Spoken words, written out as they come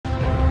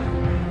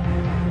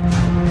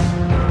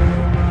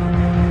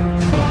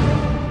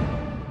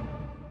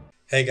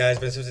Hey guys,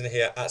 Ben Simpson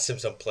here at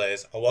SIMPSON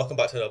Plays, and welcome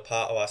back to the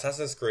part of our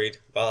Assassin's Creed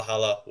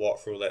Valhalla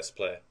walkthrough Let's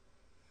Play.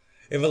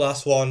 In the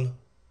last one,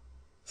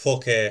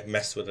 4K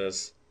messed with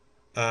us,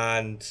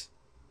 and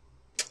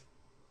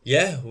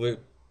yeah,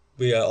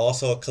 we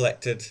also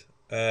collected,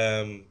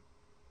 I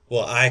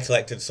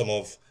collected some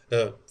of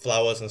the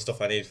flowers and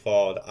stuff I need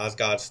for the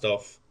Asgard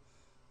stuff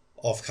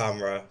off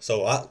camera,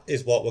 so that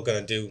is what we're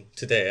going to do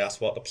today.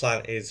 That's what the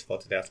plan is for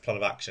today, that's the plan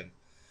of action.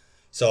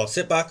 So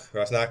sit back,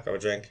 grab a snack, grab a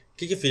drink,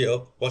 kick your feet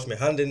up, watch me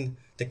hand in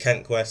the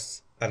Kent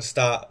quests and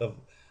start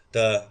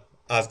the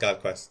Asgard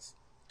quests.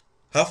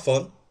 Have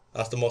fun,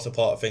 that's the most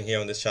important thing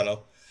here on this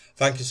channel.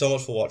 Thank you so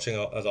much for watching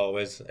as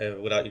always.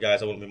 Without you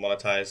guys I wouldn't be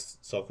monetized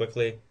so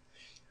quickly.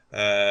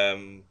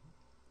 Yeah,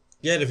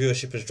 the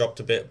viewership has dropped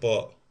a bit,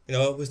 but you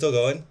know, we're still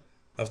going.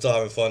 I'm still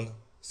having fun.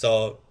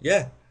 So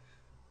yeah,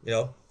 you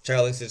know, check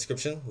out links in the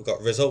description. We've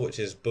got Rizzo, which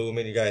is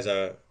booming. You guys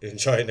are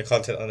enjoying the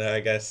content on there,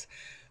 I guess.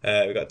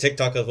 We've got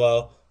TikTok as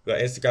well, we've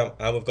got Instagram,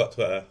 and we've got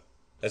Twitter.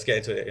 Let's get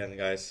into it again,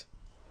 guys.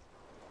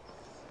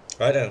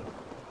 Right then.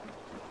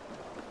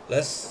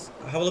 Let's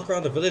have a look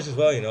around the village as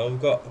well, you know.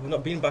 We've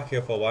not been back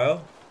here for a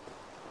while.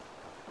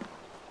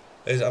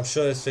 I'm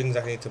sure there's things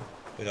I need to,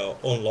 you know,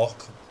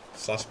 unlock,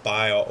 /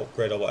 buy or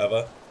upgrade or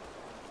whatever.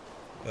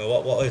 You know,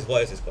 what is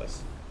this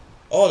place?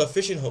 Oh, the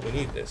fishing hut, we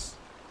need this.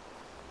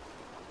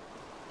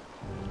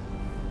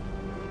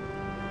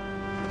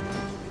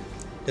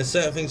 There's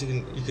certain things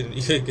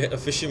you can get a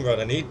fishing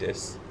rod. I need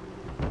this.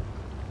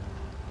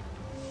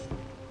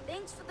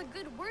 Thanks for the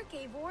good work,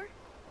 Eivor.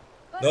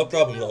 But No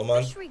problem, little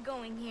man. Fishery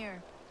going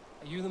here.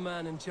 Are you the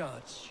man in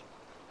charge?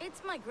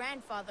 It's my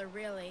grandfather,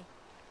 really.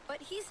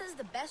 But he says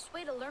the best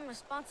way to learn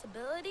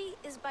responsibility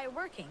is by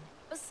working.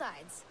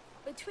 Besides,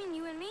 between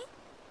you and me,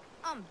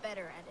 I'm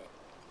better at it.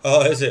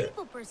 Oh, I'm is a it?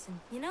 people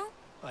person, you know?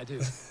 I do.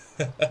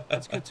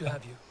 It's good to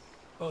have you.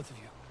 Both of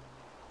you.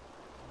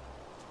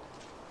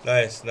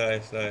 Nice.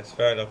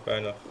 Fair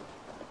enough.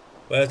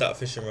 Where's that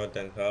fishing rod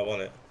then? I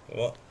want it.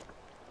 What?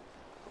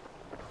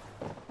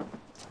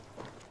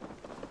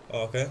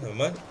 Oh, okay, never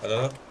mind. I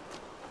don't know.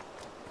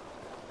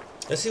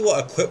 Let's see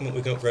what equipment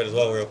we can upgrade as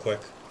well real quick.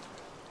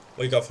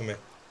 What you got for me?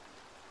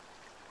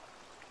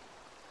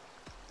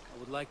 I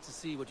would like to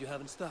see what you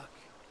have in stock.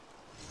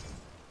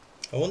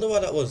 I wonder why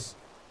that was.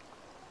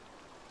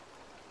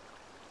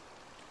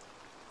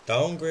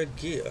 Downgrade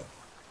gear.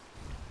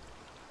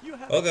 You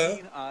have Okay. a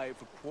keen eye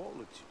for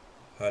quality.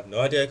 I had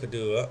no idea I could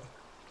do that.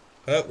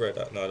 Can I upgrade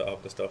that? No, I don't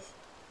have the stuff.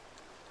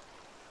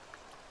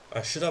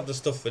 I should have the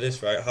stuff for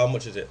this, right? How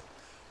much is it?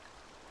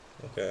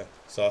 Okay,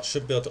 so I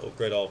should be able to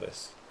upgrade all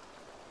this.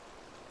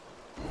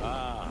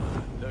 Ah,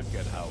 look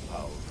at how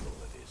powerful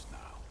it is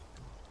now.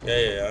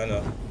 Yeah, I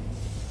know.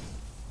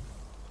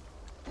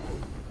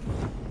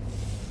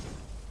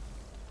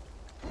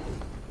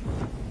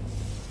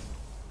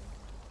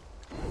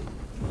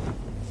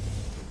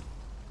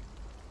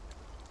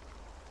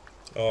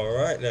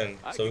 Alright then,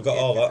 so we've got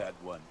all that.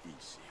 One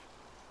easy.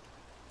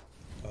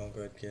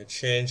 Downgrade gear,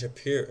 change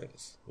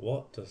appearance.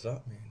 What does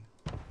that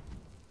mean?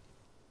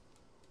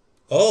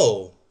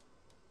 Oh!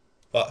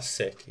 That's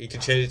sick. You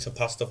can change it to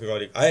past stuff you've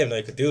already. I didn't know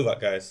you could do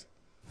that, guys.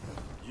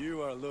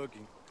 You are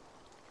looking.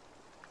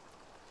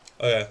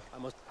 Oh yeah. I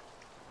must.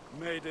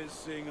 May they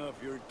sing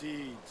of your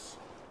deeds.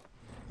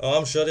 Oh,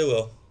 I'm sure they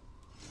will.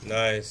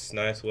 Nice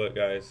work,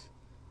 guys.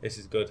 This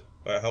is good.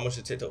 Alright, how much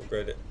did it take to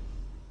upgrade it?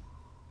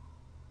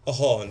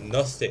 Oh,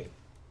 nothing.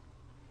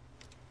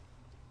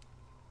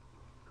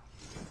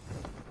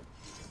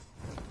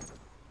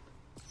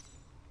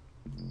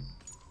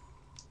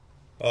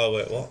 Oh,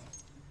 wait, what?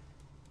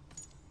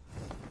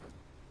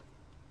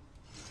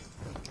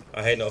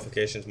 I hate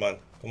notifications, man.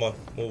 Come on,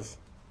 move.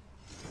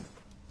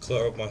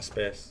 Clutter up my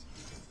space.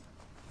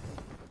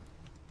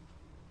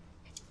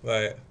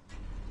 Right.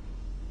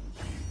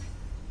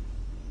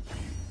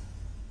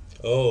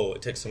 Oh,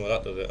 it takes some of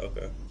that, does it?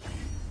 Okay.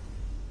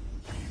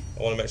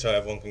 I want to make sure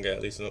everyone can get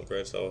at least an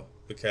upgrade, so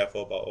be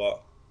careful about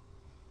what.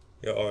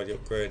 You're already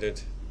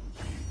upgraded.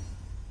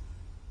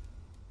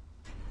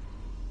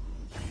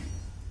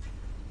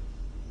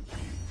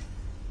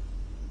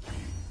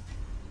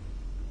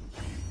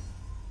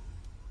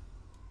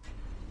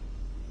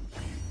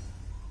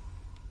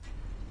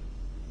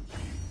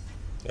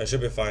 I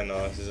should be fine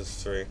now, this is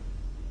just 3.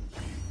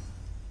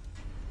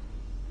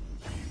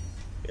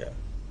 Yeah.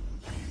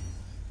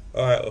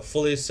 Alright, we're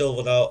fully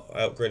silvered out.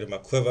 I upgraded my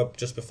quiver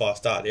just before I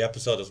started the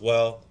episode as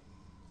well.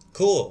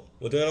 Cool.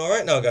 We're doing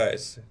alright now,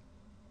 guys.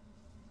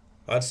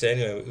 I'd say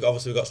anyway.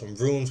 Obviously, we've got some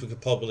runes we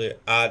could probably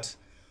add.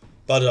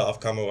 But I do that off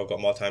camera where I've got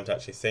more time to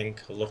actually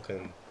think, look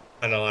and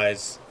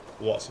analyse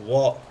what's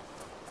what.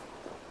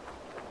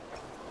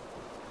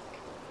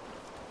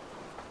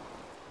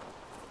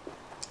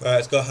 Right,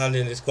 let's go hand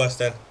in this quest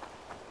then.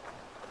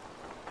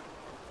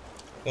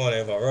 Come on,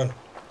 Ava, run.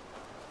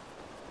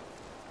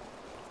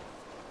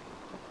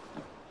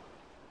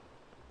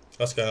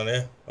 What's going on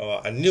here?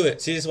 Oh, I knew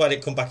it. See, this is why I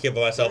didn't come back here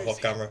by myself off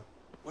camera.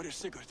 Where is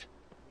Sigurd?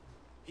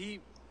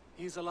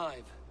 He's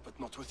alive. But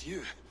not with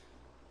you.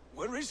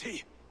 Where is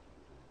he?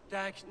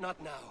 Dag,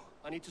 not now.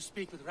 I need to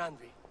speak with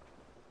Randvi.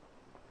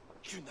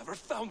 You never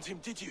found him,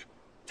 did you?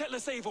 Tell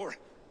us, Eivor.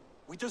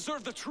 We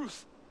deserve the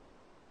truth.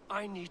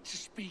 I need to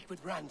speak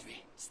with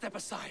Randvi. Step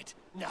aside,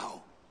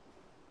 now.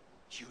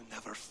 You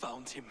never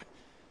found him,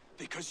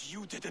 because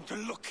you didn't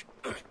look.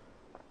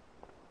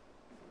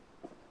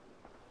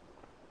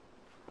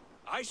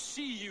 I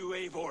see you,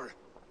 Eivor.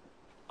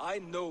 I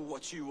know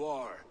what you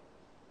are.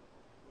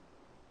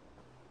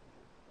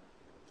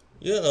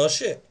 You don't know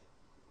shit.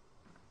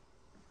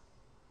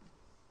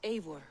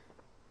 Eivor,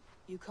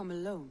 you come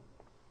alone.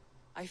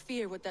 I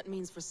fear what that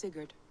means for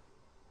Sigurd.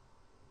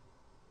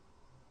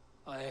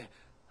 I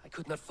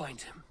could not find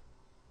him.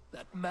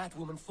 That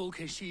madwoman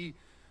Folke, she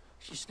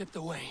slipped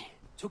away.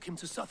 Took him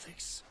to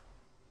Sussex.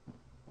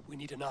 We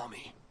need an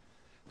army.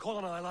 Call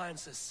on our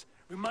alliances.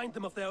 Remind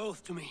them of their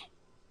oath to me.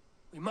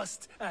 We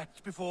must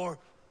act before...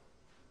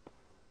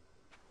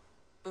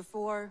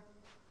 Before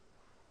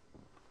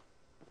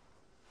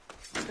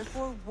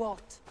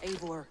what,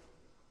 Eivor?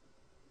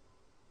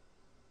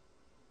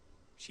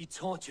 She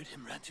tortured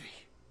him, Randvi.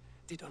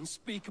 Did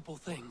unspeakable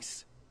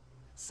things.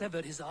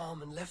 Severed his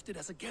arm and left it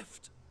as a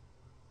gift.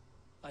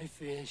 I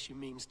fear she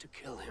means to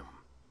kill him.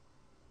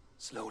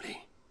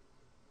 Slowly.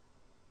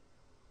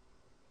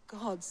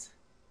 Gods.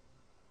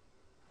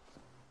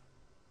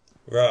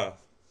 Right.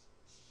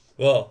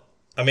 Well,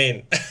 I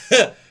mean,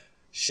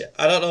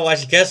 I don't know why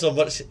she cares so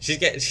much. She's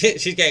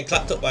getting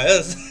clapped up by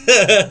us.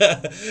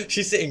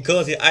 She's sitting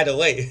cozy either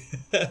way.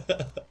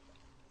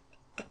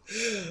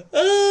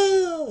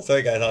 Oh,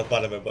 sorry guys, I was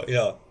bad at it, but you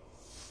know.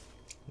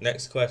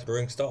 Next quest,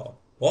 Brewing Star.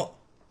 What?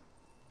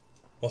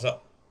 What's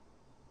that?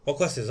 What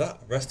quest is that?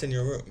 Rest in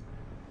your room.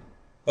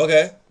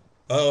 Okay.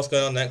 I don't know what's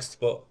going on next,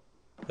 but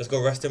let's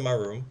go rest in my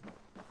room.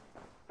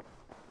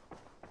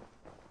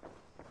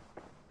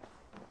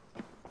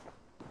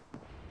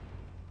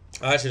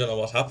 I actually don't know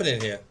what's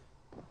happening here.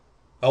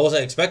 I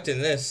wasn't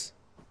expecting this.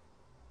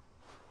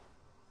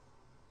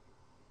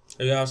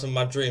 Are you gonna have some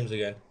mad dreams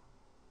again?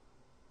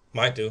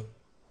 Might do.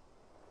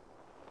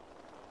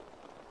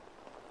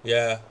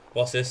 Yeah,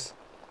 what's this?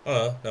 Oh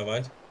no, never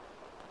mind.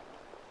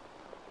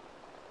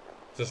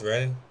 It's just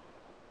raining.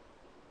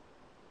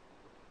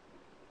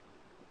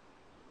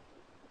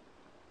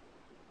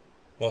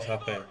 What's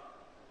happening?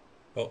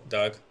 Oh,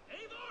 Dag.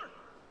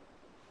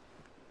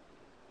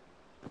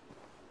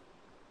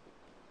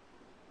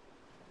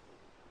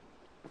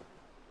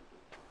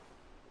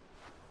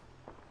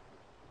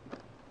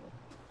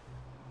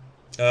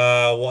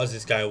 What does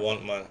this guy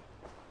want, man?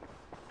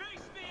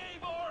 Face me,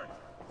 Eivor!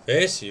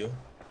 Face you?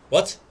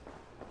 What?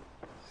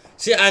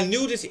 See, I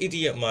knew this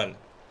idiot, man.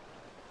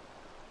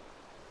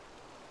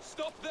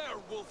 Stop there,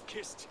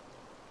 wolf-kissed.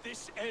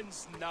 This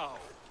ends now.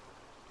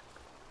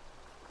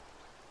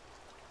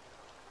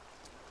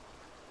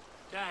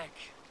 Dag,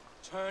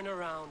 turn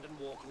around and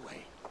walk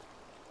away.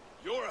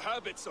 Your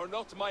habits are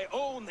not my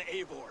own,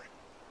 Eivor.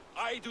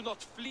 I do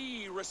not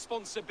flee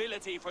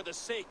responsibility for the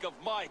sake of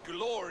my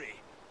glory.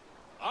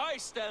 I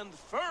stand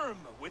firm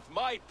with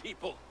my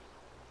people.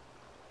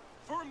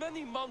 For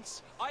many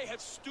months, I have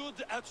stood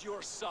at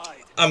your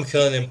side. I'm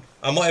killing him.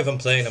 I'm not even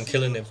playing, I'm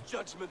killing him.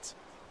 Judgment,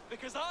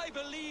 because I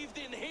believed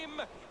in him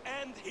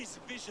and his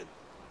vision.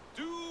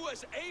 Do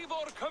as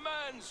Eivor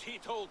commands, he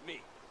told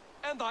me.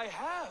 And I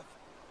have.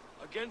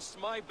 Against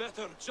my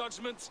better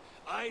judgment,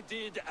 I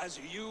did as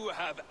you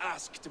have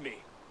asked me.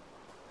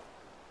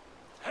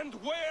 And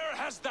where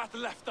has that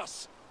left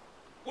us?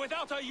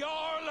 Without a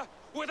Jarl?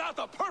 Without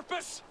a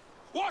purpose?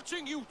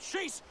 Watching you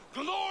chase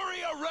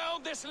glory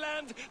around this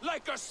land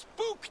like a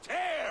spooked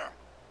hare!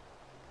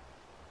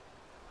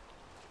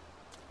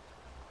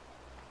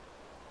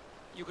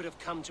 You could have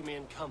come to me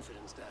in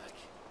confidence, Dag,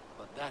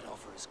 but that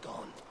offer is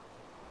gone.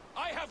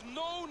 I have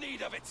no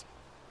need of it!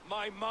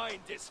 My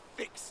mind is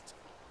fixed.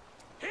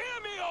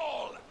 Hear me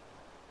all!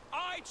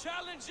 I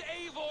challenge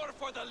Eivor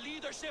for the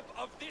leadership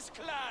of this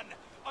clan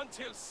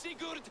until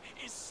Sigurd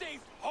is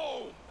safe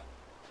home.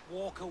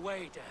 Walk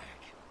away,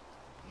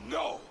 Dag.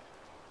 No!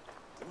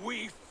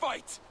 We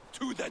fight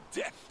to the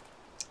death.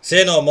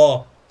 Say no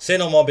more. Say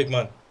no more, big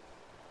man.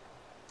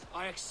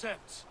 I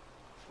accept.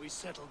 We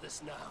settle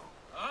this now.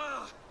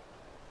 Ah!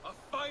 A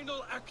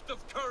final act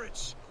of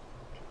courage.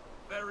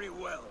 Very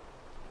well.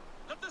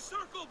 Let the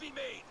circle be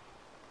made.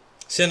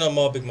 Say no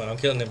more, big man. I'm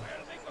killing him.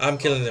 I'm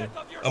killing him.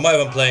 I'm not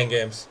even playing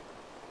games.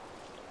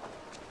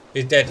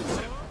 He's dead.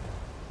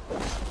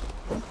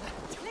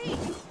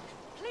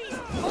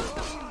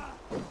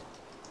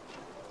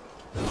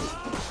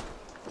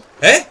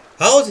 Eh?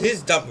 How is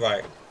his dump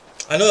right?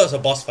 I know that's a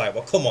boss fight,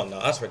 but come on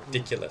now, that's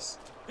ridiculous.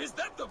 Is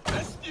that the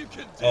best you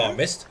can do? Oh, I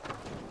missed.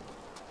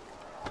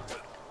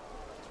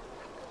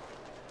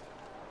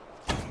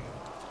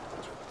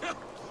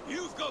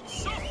 You've got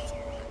soft.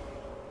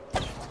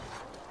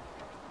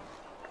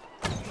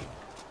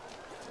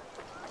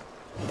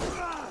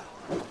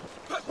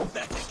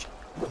 Pathetic.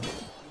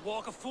 You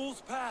walk a fool's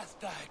path,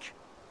 Dag.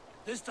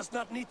 This does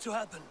not need to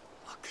happen.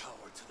 A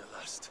coward to the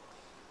last.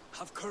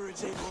 Have courage,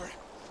 Eivor.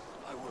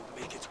 I will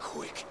make it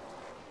quick.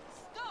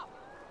 Stop!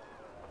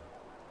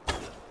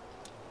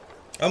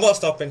 I'm not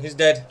stopping, he's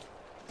dead.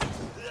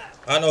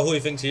 I know who he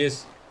thinks he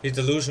is. He's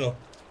delusional.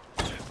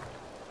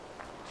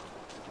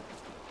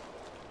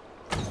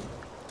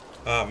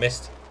 Ah,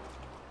 missed.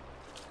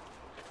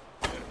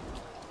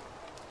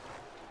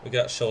 We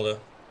got shoulder.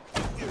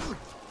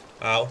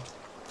 Ow.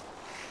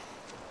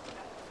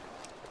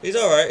 He's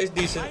alright, he's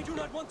decent. I do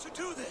not want to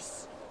do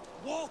this.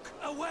 Walk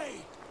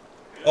away.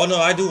 Oh no,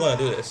 I do want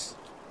to do this.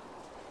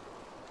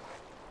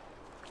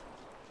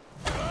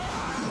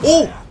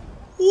 Oh!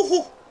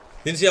 Woohoo!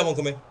 Didn't see that one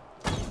coming.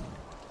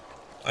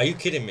 Are you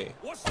kidding me?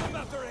 What's the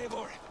matter,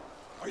 Eivor?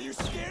 Are you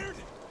scared?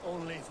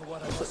 Only for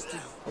what I must do.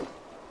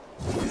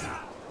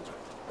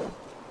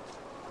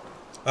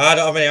 I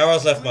don't have any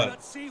arrows left, Do you man.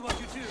 not see what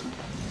you do?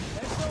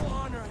 There's no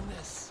honor in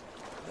this.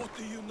 What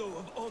do you know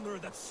of honor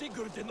that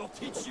Sigurd did not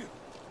teach you?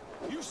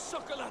 You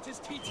suckle at his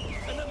teeth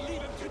and then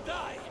leave him to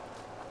die.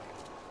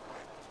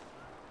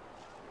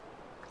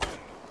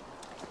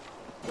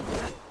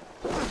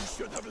 You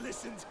should have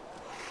listened.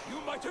 You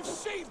might have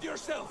saved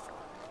yourself.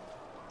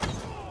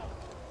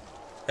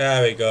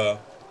 There we go.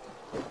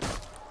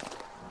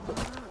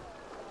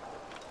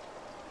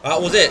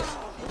 That was it.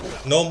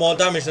 No more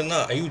damage than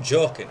that. Are you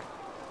joking?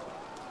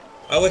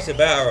 I wasted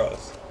better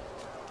arrows.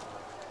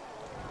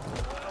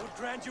 I would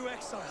grant you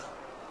exile.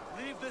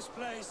 Leave this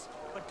place,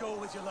 but go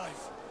with your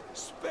life.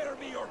 Spare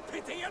me your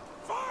pity and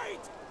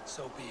fight!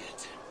 So be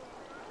it.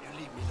 You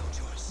leave me no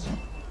choice.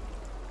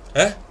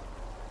 Huh?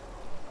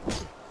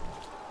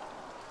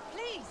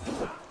 Please!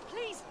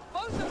 Please,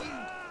 both of you!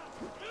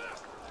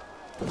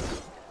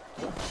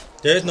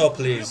 There is no You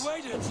please. could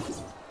have waited.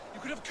 You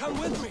could have come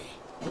with me.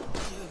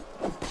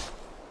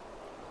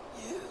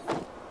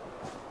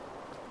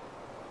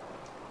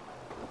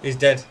 He's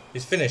dead.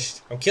 He's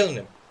finished. I'm killing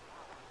him.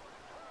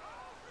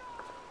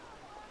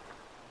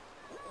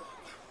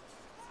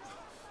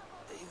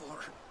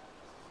 Eivor,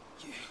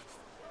 you.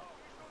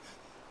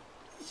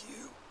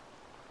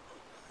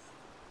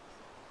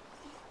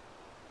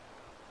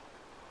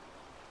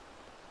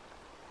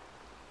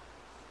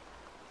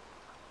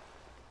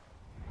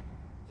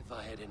 If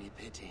I had any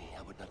pity,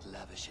 I would not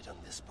lavish it on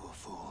this poor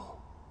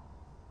fool.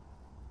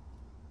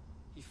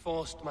 He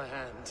forced my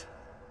hand.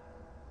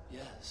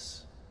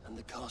 Yes, and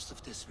the cost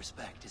of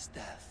disrespect is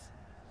death.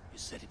 You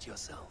said it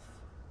yourself.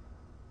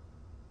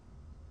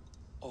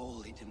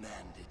 All he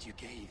demanded, you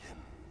gave him.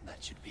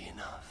 That should be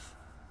enough.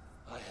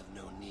 I have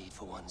no need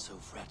for one so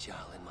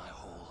fragile in my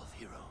hall of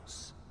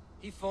heroes.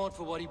 He fought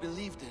for what he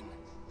believed in.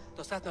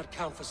 Does that not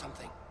count for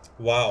something?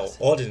 Wow.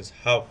 Odin's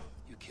how?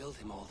 You killed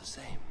him all the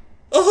same.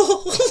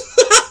 Oh!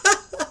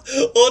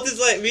 Odin's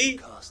like me.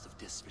 The cost of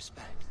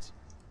disrespect.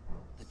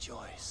 The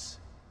choice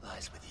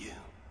lies with you.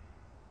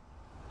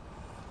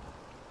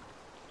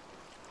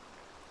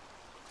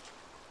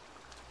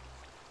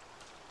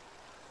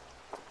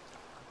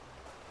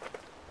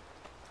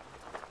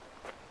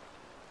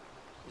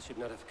 You should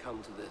not have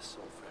come to this,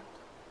 old friend.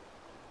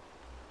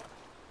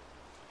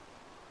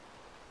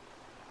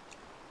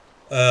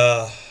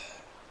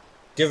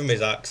 Give him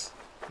his axe.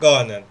 Go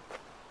on then.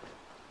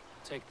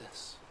 Take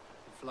this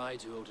and fly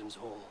to Odin's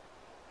hall.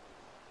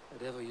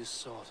 Whatever you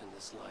sought in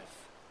this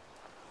life,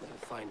 may you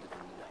find it in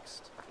the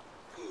next.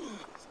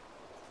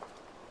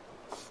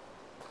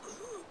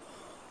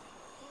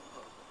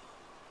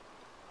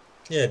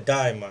 Yeah,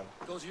 die, man.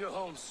 Go to your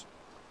homes.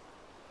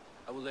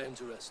 I will lay him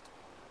to rest.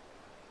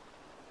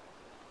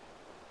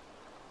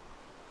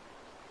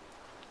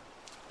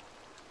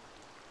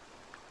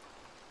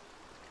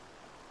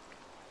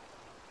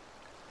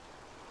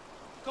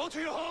 Go to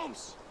your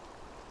homes!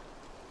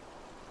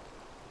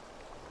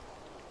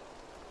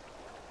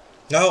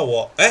 Now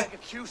what? Eh? He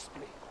accused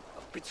me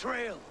of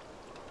betrayal.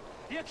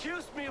 He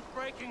accused me of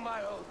breaking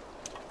my oath.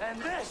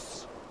 And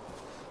this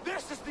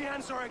is the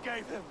answer I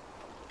gave him.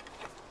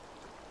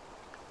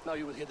 Now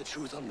you will hear the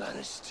truth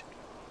unbanished.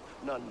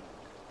 None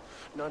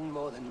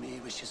more than me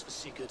wishes for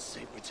Sigurd's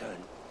safe return.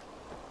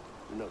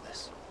 You know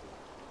this.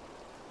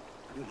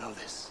 You know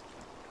this.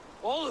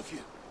 All of you.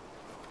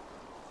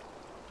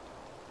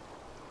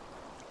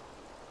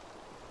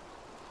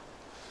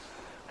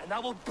 And I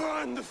will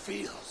burn the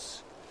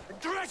fields, and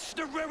dredge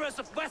the rivers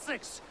of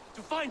Wessex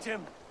to find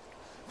him.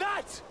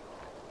 That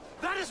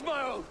is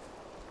my oath.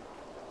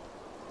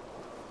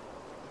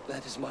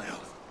 That is my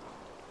oath.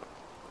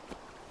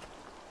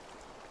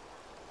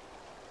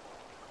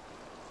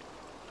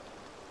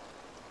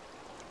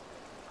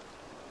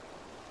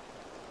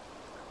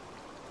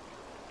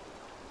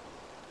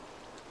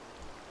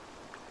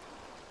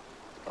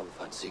 I will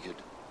find Sigurd.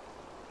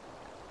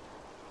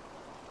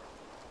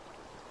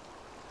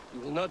 You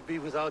will not be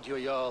without your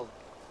Jarl,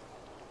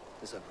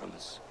 as I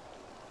promise.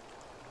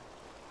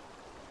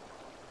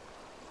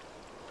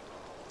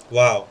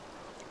 Wow.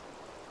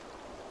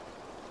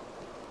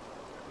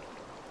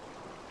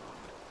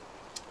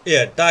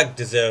 Yeah, Dag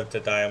deserved to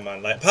die,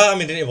 man. Like, part of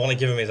me didn't even want to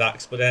give him his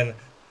axe, but then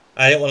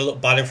I didn't want to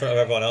look bad in front of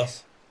everyone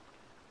else.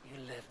 You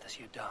lived as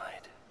you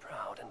died,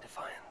 proud and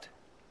defiant.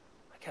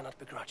 I cannot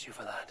begrudge you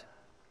for that.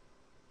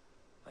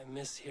 I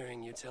miss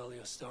hearing you tell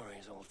your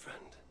stories, old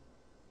friend.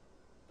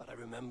 But I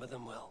remember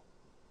them well.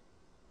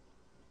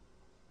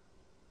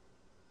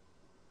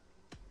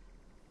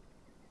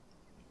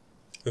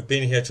 We've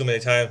been here too many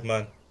times,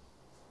 man.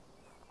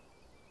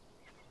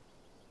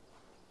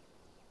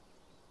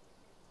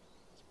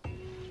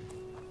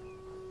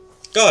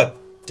 God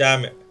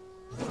damn it.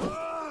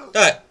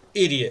 That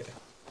idiot.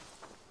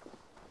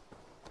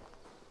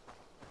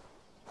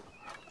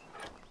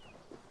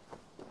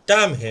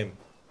 Damn him.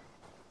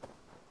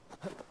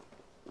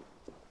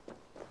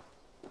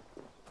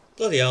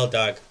 Bloody hell,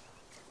 Dag.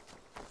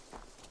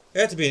 He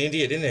had to be an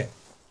idiot, didn't he?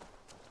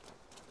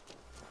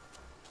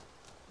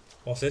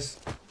 What's this?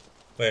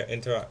 Wait,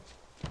 interact.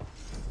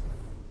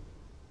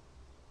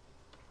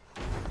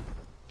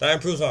 That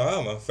improves our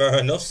armor. Fair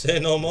enough, say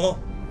no more.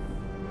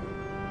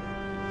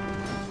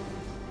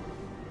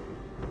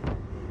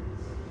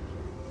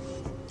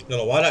 Don't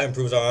know why that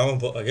improves our armor,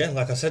 but again,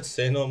 like I said,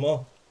 say no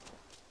more.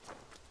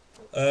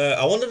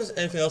 I wonder if there's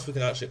anything else we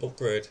can actually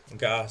upgrade and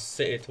get our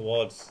city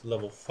towards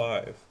level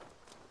 5.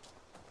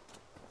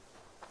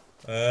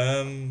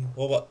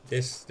 What about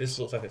this? This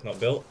looks like it's not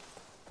built.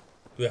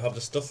 Do we have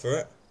the stuff for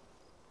it?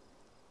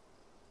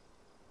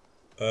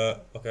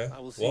 Okay. I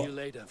will see you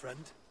later,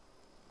 friend.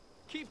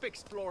 Keep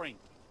exploring.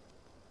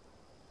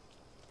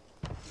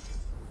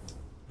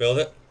 Build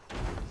it.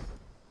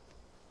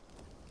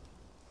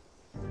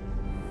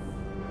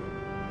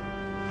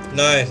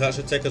 Nice, that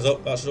should take us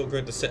up. That should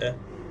upgrade the city.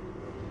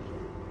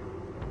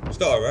 It's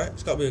got alright.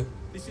 It's got to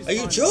be. Are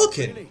you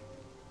joking? Really?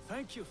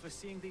 Thank you for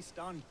seeing this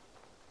done.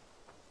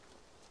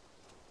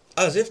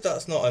 As if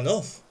that's not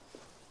enough.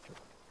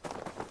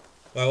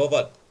 Right, what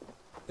about...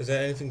 Is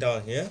there anything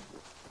down here?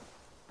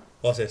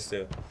 What's this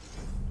do?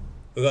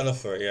 We got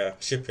enough for it, yeah.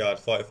 Shipyard,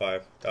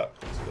 45. That's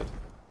good.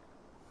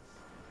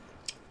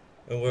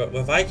 And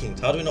we're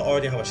Vikings. How do we not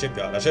already have a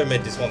shipyard? I should have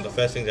made this one the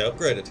first thing they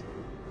upgraded.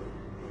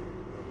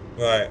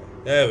 Right,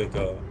 there we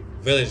go.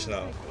 Village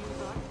now.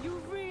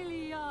 You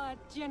really are a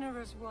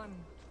generous one.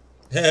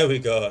 There we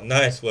go.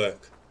 Nice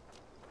work.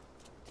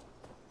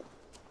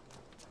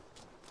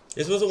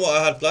 This wasn't what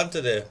I had planned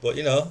today, but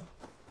you know,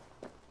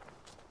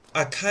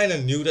 I kind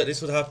of knew that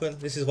this would happen.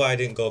 This is why I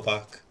didn't go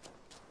back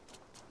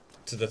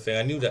to the thing.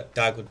 I knew that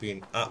Dag would be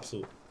an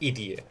absolute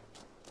idiot.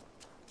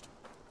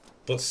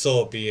 But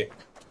so be it.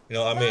 You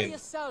know what I mean?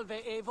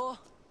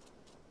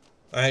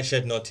 I ain't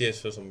shed no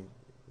tears for some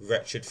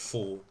wretched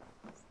fool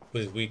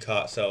with his weak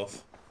heart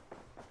self.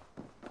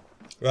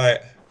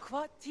 Right.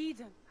 How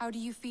do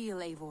you feel,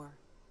 Eivor?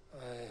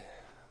 I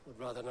would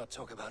rather not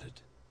talk about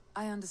it.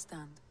 I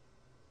understand.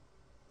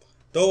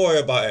 Don't worry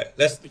about it.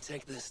 Let's... We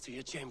take this to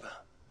your chamber.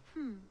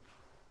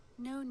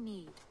 No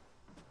need.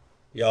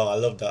 Yo, I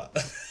love that.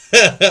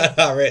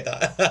 I rate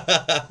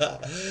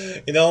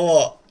that. You know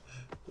what?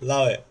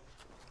 Allow it.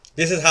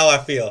 This is how I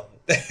feel.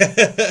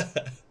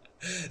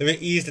 Let me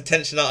ease the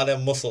tension out of their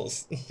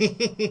muscles.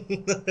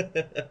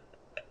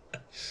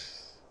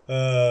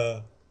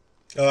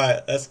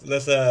 Alright,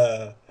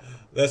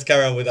 let's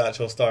carry on with the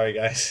actual story,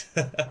 guys.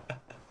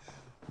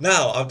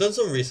 Now, I've done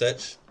some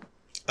research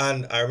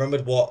and I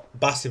remembered what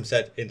Basim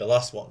said in the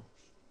last one.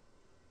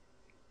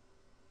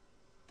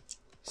 I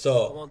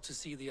So, want to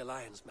see the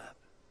Alliance map.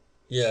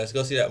 yeah, let's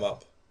go see that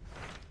map.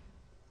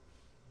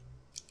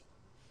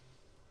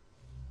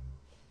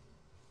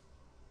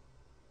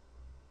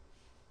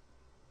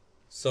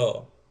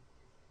 So,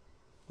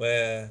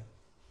 where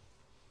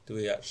do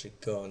we actually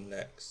go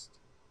next?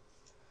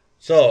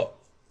 So,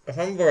 if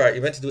I remember right,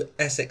 you meant to do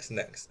Essex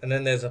next, and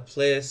then there's a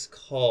place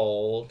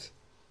called,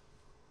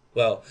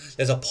 well,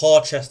 there's a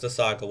Porchester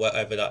Saga,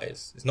 wherever that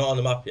is. It's not on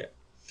the map yet.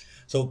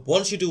 So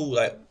once you do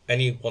like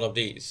any one of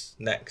these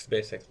next,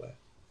 basically,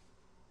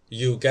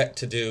 you get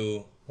to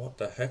do, what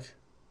the heck?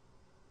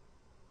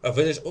 A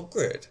village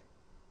upgrade.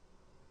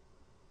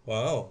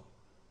 Wow.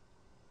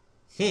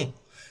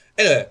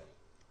 Anyway,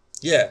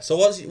 yeah. So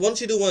once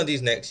you do one of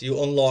these next,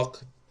 you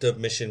unlock the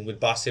mission with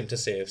Basim to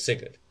save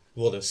Sigurd.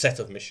 Well, the set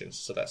of missions.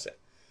 So that's it.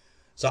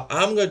 So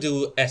I'm gonna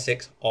do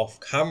Essex off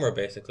camera.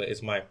 Basically,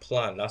 is my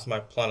plan. That's my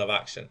plan of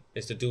action.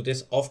 Is to do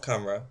this off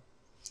camera,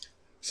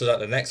 so that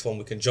the next one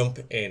we can jump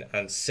in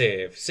and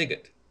save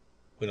Sigurd.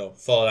 You know,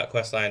 follow that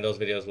quest line. Those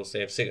videos will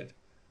save Sigurd.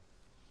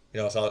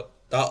 You know, so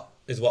that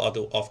is what I'll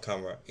do off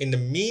camera. In the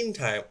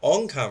meantime,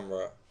 on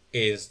camera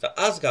is the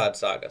Asgard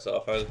saga. So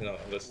if I, you know,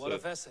 let's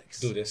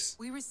do this.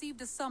 We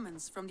received a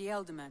summons from the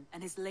Elderman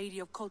and his Lady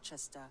of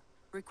Colchester,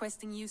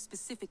 requesting you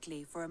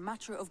specifically for a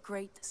matter of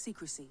great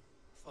secrecy.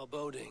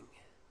 Foreboding.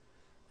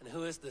 And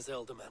who is this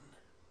Elderman?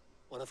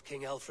 One of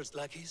King Alfred's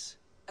lackeys?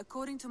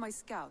 According to my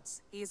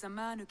scouts, he is a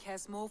man who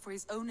cares more for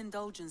his own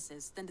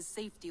indulgences than the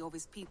safety of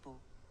his people.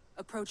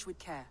 Approach with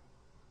care.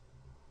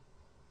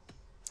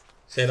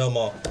 Say no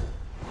more.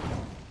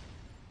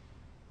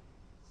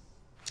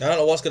 I don't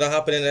know what's going to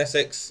happen in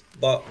Essex,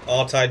 but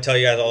I'll try and tell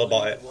you guys all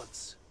about it.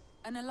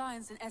 An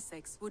alliance in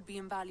Essex would be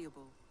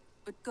invaluable,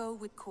 but go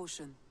with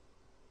caution.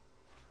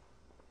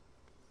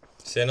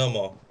 Say no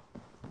more.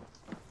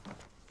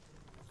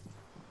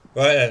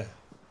 Right then.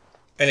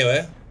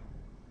 Anyway,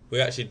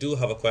 we actually do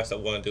have a quest that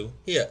we want to do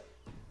here.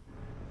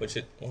 Which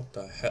is... What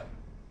the hell?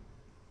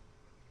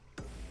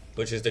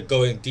 Which is the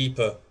going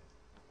deeper.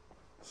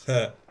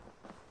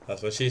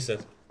 That's what she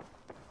said.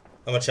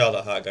 I'm a child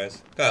at heart,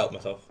 guys. Can't help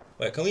myself.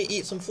 Wait, can we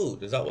eat some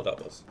food? Is that what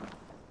that was?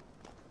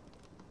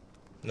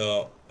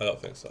 No, I don't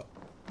think so.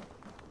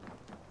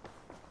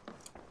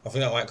 I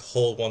think that might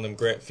hold one of them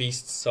great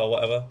feasts or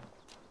whatever.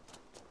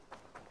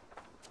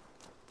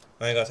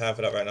 I ain't got time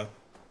for that right now.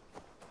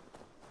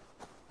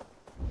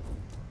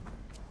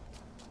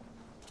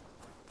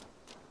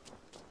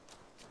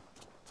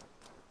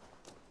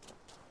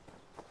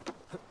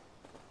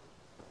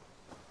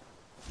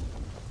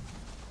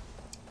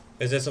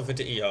 Is there something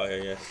to eat out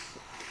here? Yes.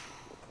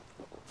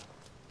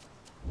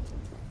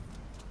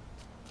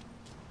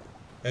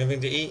 Anything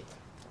to eat?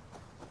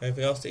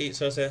 Anything else to eat,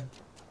 so I say?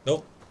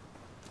 Nope.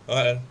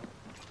 Alright then.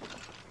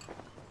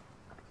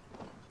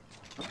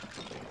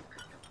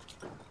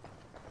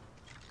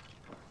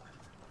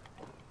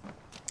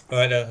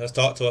 Alright then, let's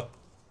talk to her.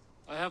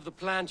 I have the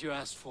plant you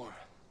asked for.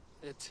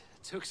 It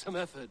took some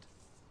effort.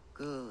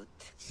 Good.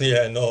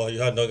 Yeah, no,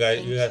 you had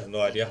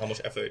no idea how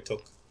much effort it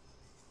took.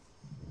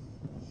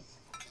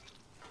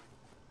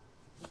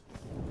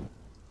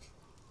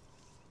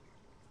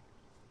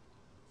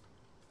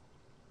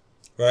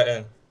 Right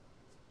then.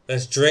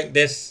 Let's drink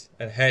this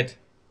and head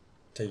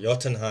to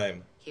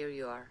Jotunheim. Here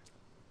you are.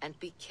 And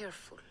be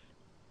careful.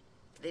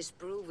 This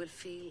brew will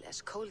feel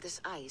as cold as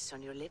ice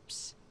on your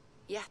lips,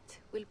 yet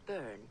will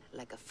burn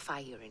like a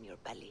fire in your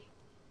belly.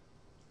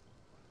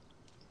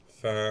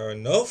 Fair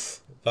enough.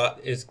 That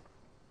is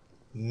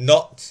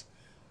not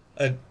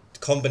a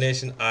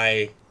combination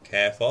I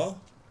care for.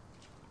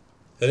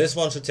 So this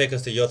one should take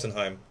us to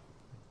Jotunheim.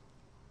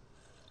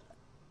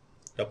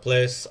 The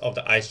place of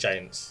the ice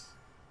giants.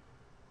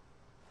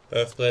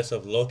 Birthplace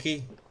of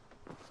Loki.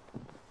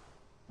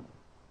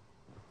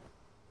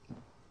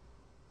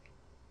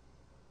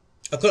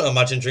 I couldn't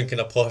imagine drinking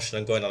a potion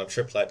and going on a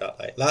trip like that.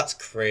 Like, that's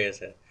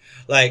crazy.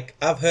 Like,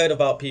 I've heard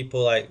about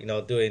people, like, you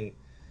know, doing,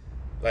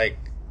 like,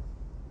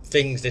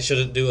 things they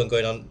shouldn't do and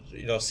going on,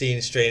 you know,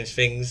 seeing strange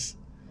things.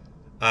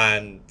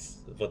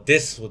 But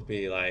this would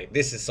be, like,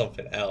 this is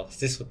something else.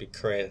 This would be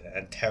crazy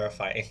and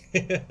terrifying.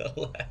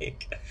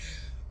 Like,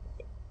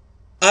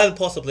 and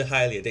possibly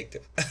highly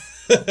addictive.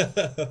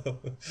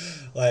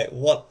 Like,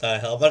 what the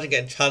hell? Imagine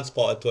getting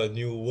transported to a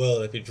new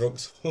world if you drunk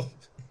something.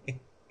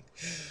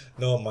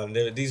 No,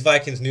 man. These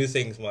Vikings knew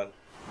things, man.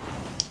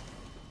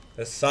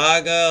 The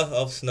Saga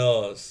of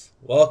Snows.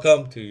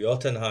 Welcome to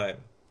Jotunheim.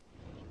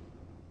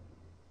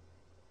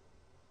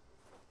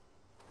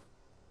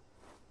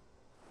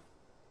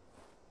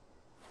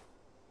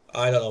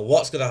 I don't know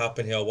what's going to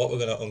happen here, what we're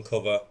going to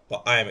uncover,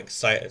 but I am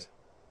excited.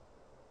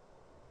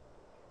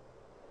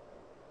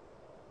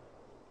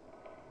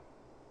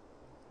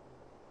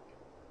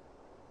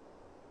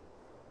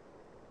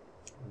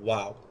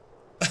 Wow.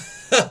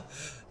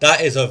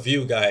 That is a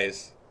view,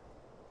 guys.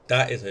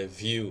 That is a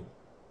view.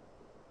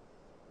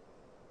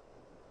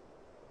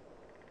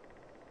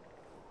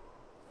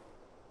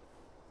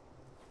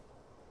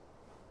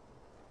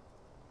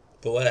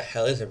 But where the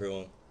hell is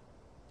everyone?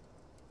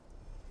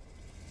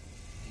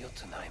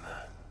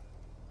 Jotunheimer.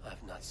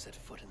 I've not set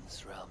foot in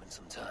this realm in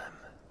some time.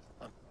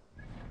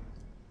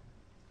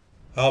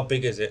 How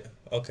big is it?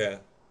 Okay.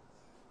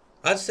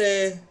 I'd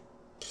say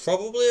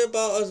probably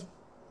about as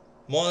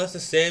more or less the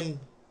same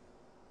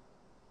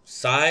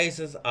size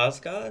as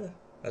Asgard.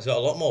 It's got a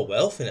lot more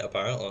wealth in it,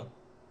 apparently.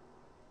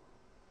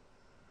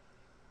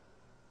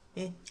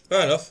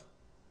 Fair enough.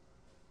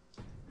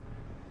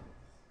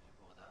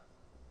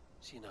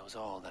 She knows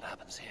all that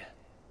happens here.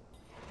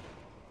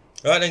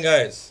 Right then,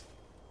 guys.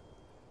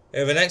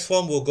 In the next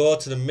one, we'll go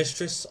to the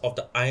Mistress of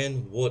the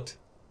Iron Wood.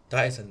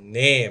 That is a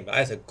name.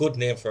 That is a good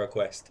name for a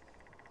quest.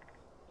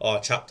 Or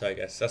a chapter, I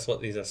guess. That's what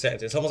these are set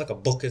into. It's almost like a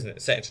book, isn't it?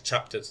 It's set into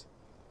chapters.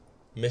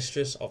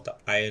 Mistress of the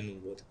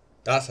Iron Wood.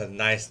 That's a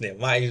nice name.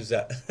 Might use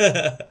that.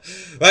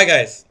 Right,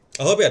 guys.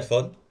 I hope you had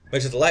fun.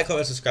 Make sure to like,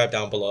 comment, and subscribe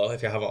down below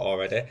if you haven't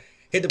already.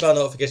 Hit the bell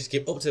notification to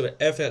keep up to date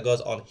with everything that goes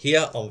on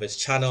here on this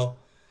channel.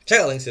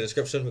 Check out links in the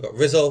description. We've got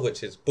Rizzo,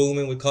 which is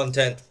booming with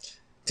content.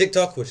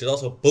 TikTok, which is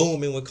also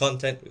booming with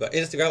content. We've got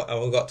Instagram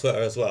and we've got Twitter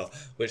as well,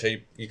 which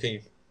you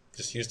can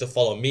just use to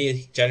follow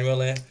me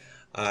generally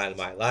and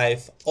my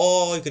life,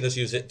 or you can just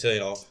use it to, you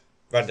know,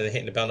 randomly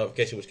hitting the bell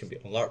notification, which can be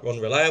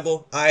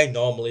unreliable. I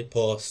normally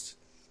post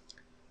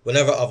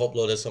whenever I've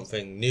uploaded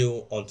something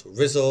new onto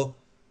Rizzo,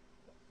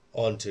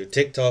 onto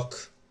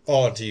TikTok,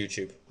 or onto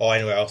YouTube, or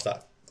anywhere else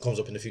that comes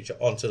up in the future,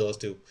 onto those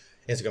two,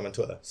 Instagram and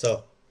Twitter.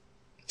 So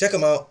check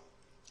them out.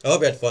 I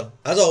hope you had fun.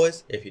 As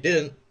always, if you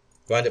didn't,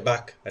 grind it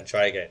back and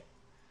try again.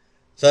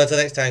 So until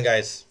next time,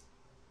 guys,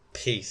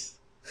 peace.